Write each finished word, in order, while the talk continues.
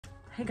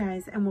Hey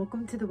guys, and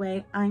welcome to The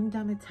Way. I'm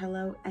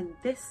Donatello, and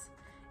this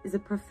is a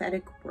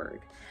prophetic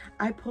word.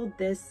 I pulled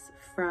this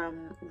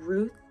from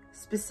Ruth,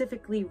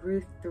 specifically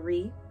Ruth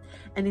 3,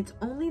 and it's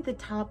only the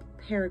top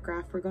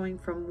paragraph. We're going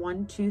from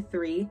 1 to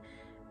 3.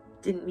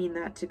 Didn't mean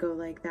that to go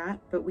like that,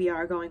 but we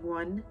are going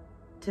 1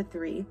 to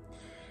 3.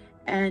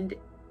 And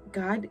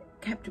God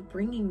kept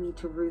bringing me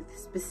to Ruth,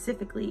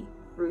 specifically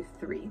Ruth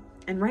 3.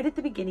 And right at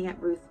the beginning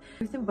at Ruth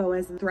and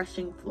Boaz on the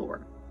threshing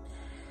floor.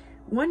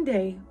 One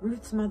day,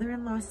 Ruth's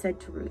mother-in-law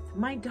said to Ruth,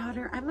 "My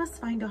daughter, I must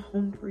find a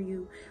home for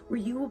you where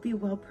you will be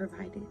well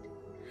provided."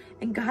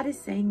 And God is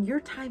saying,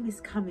 your time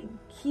is coming.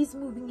 He's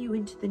moving you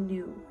into the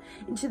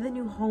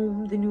new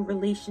home, the new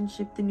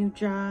relationship, the new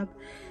job.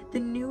 The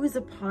new is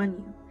upon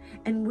you.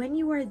 And when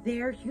you are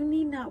there, you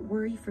need not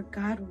worry, for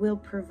God will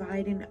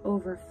provide an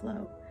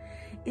overflow.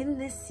 In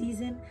this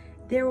season,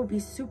 there will be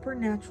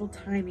supernatural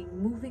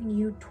timing moving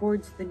you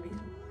towards the new.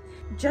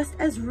 Just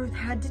as Ruth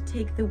had to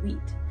take the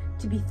wheat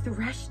to be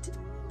threshed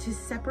to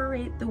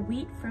separate the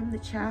wheat from the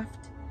chaff,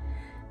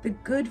 the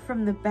good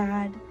from the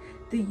bad,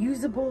 the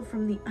usable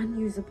from the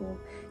unusable,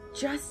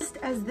 just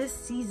as this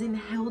season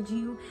held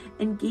you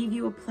and gave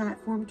you a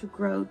platform to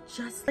grow,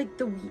 just like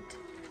the wheat,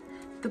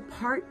 the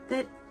part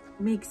that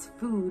makes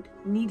food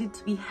needed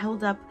to be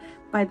held up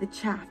by the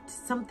chaff,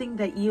 something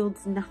that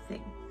yields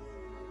nothing.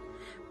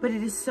 But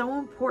it is so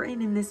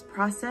important in this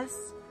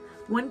process,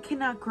 one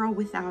cannot grow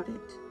without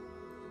it.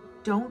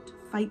 Don't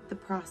fight the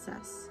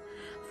process,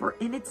 for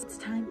in its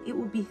time it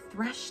will be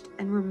threshed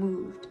and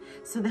removed,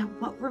 so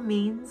that what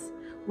remains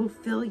will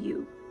fill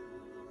you.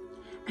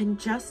 And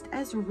just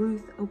as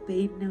Ruth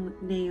obeyed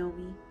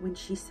Naomi when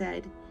she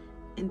said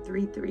in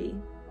Ruth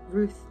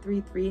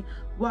 3:3,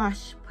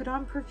 "Wash, put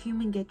on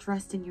perfume, and get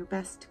dressed in your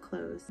best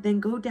clothes.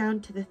 Then go down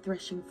to the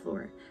threshing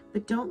floor,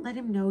 but don't let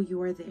him know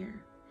you are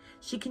there."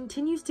 She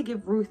continues to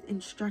give Ruth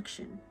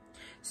instruction.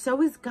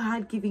 So is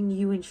God giving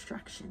you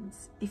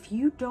instructions. If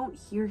you don't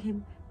hear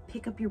him,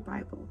 pick up your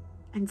Bible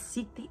and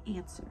seek the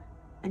answer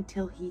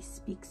until he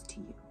speaks to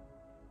you.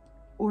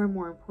 Or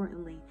more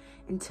importantly,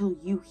 until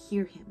you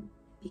hear him,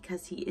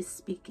 because he is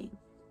speaking.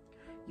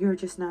 You're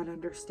just not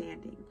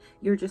understanding.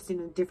 You're just in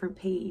a different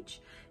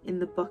page in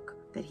the book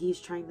that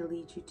he's trying to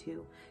lead you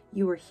to.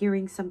 You are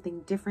hearing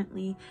something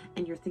differently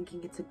and you're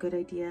thinking it's a good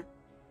idea,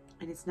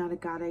 and it's not a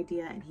God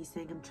idea, and he's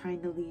saying, I'm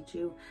trying to lead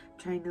you. I'm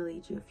trying to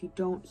lead you. If you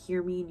don't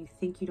hear me and you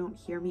think you don't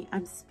hear me,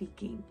 I'm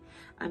speaking.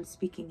 I'm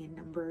speaking in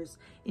numbers,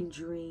 in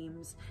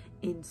dreams,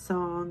 in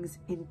songs,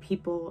 in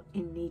people,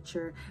 in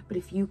nature. But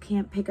if you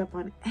can't pick up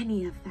on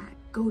any of that,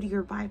 go to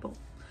your Bible.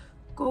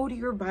 Go to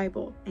your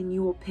Bible and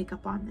you will pick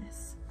up on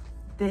this.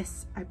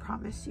 This, I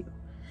promise you.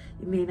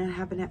 It may not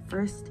happen at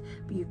first,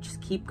 but you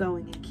just keep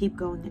going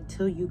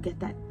until you get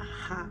that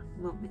aha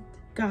moment.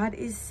 God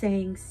is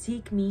saying,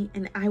 seek me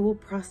and I will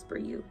prosper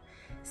you.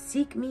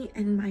 Seek me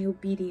and my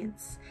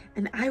obedience,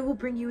 and I will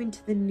bring you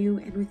into the new,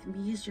 and with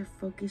me as your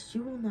focus,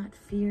 you will not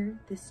fear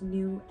this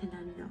new and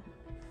unknown.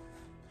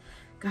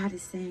 God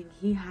is saying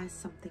he has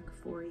something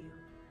for you.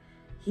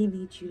 He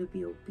needs you to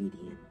be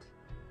obedient,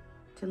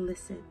 to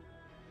listen,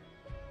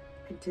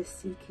 and to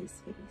seek his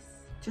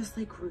face. Just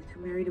like Ruth,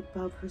 who married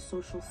above her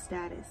social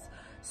status,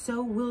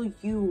 so will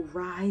you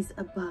rise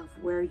above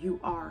where you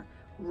are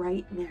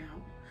right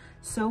now.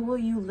 So will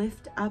you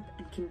lift up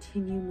and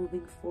continue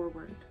moving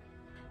forward.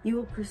 You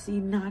will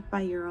proceed not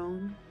by your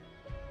own,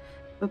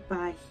 but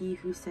by he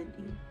who sent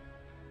you.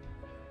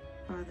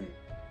 Father,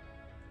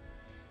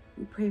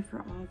 we pray for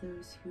all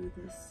those who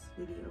this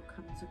video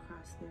comes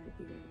across their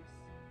ears,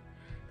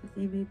 that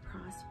they may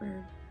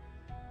prosper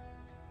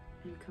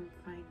and come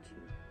find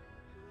you,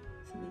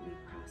 so they may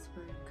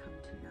prosper and come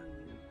to know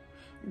you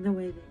in the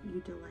way that you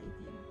delight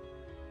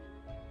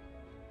in.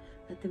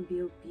 Let them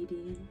be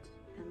obedient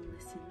and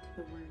listen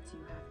to the words you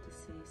have to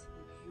say, so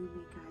that you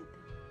may guide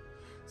them,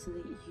 so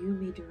that you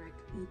may direct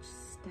each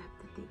step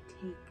that they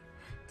take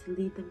to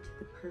lead them to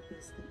the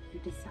purpose that you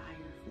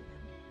desire for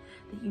them,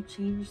 that you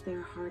change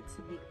their hearts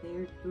and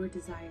make your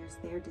desires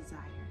their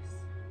desires,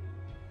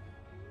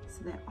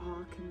 so that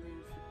all can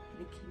live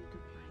in a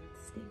kingdom mind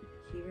state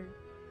here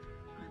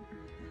on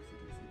earth as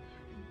it is in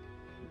heaven.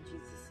 In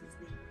Jesus'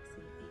 name I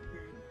say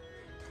amen.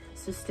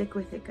 So stick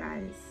with it,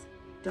 guys.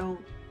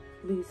 Don't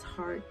lose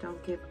heart.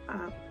 Don't give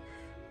up.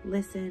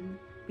 Listen,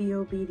 be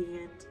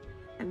obedient,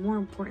 and more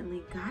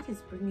importantly, God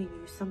is bringing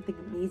you something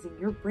amazing.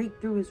 Your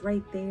breakthrough is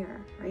right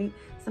there, right?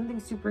 Something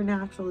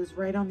supernatural is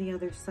right on the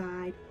other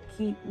side.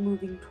 Keep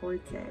moving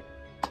towards it.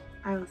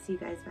 I will see you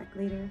guys back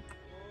later.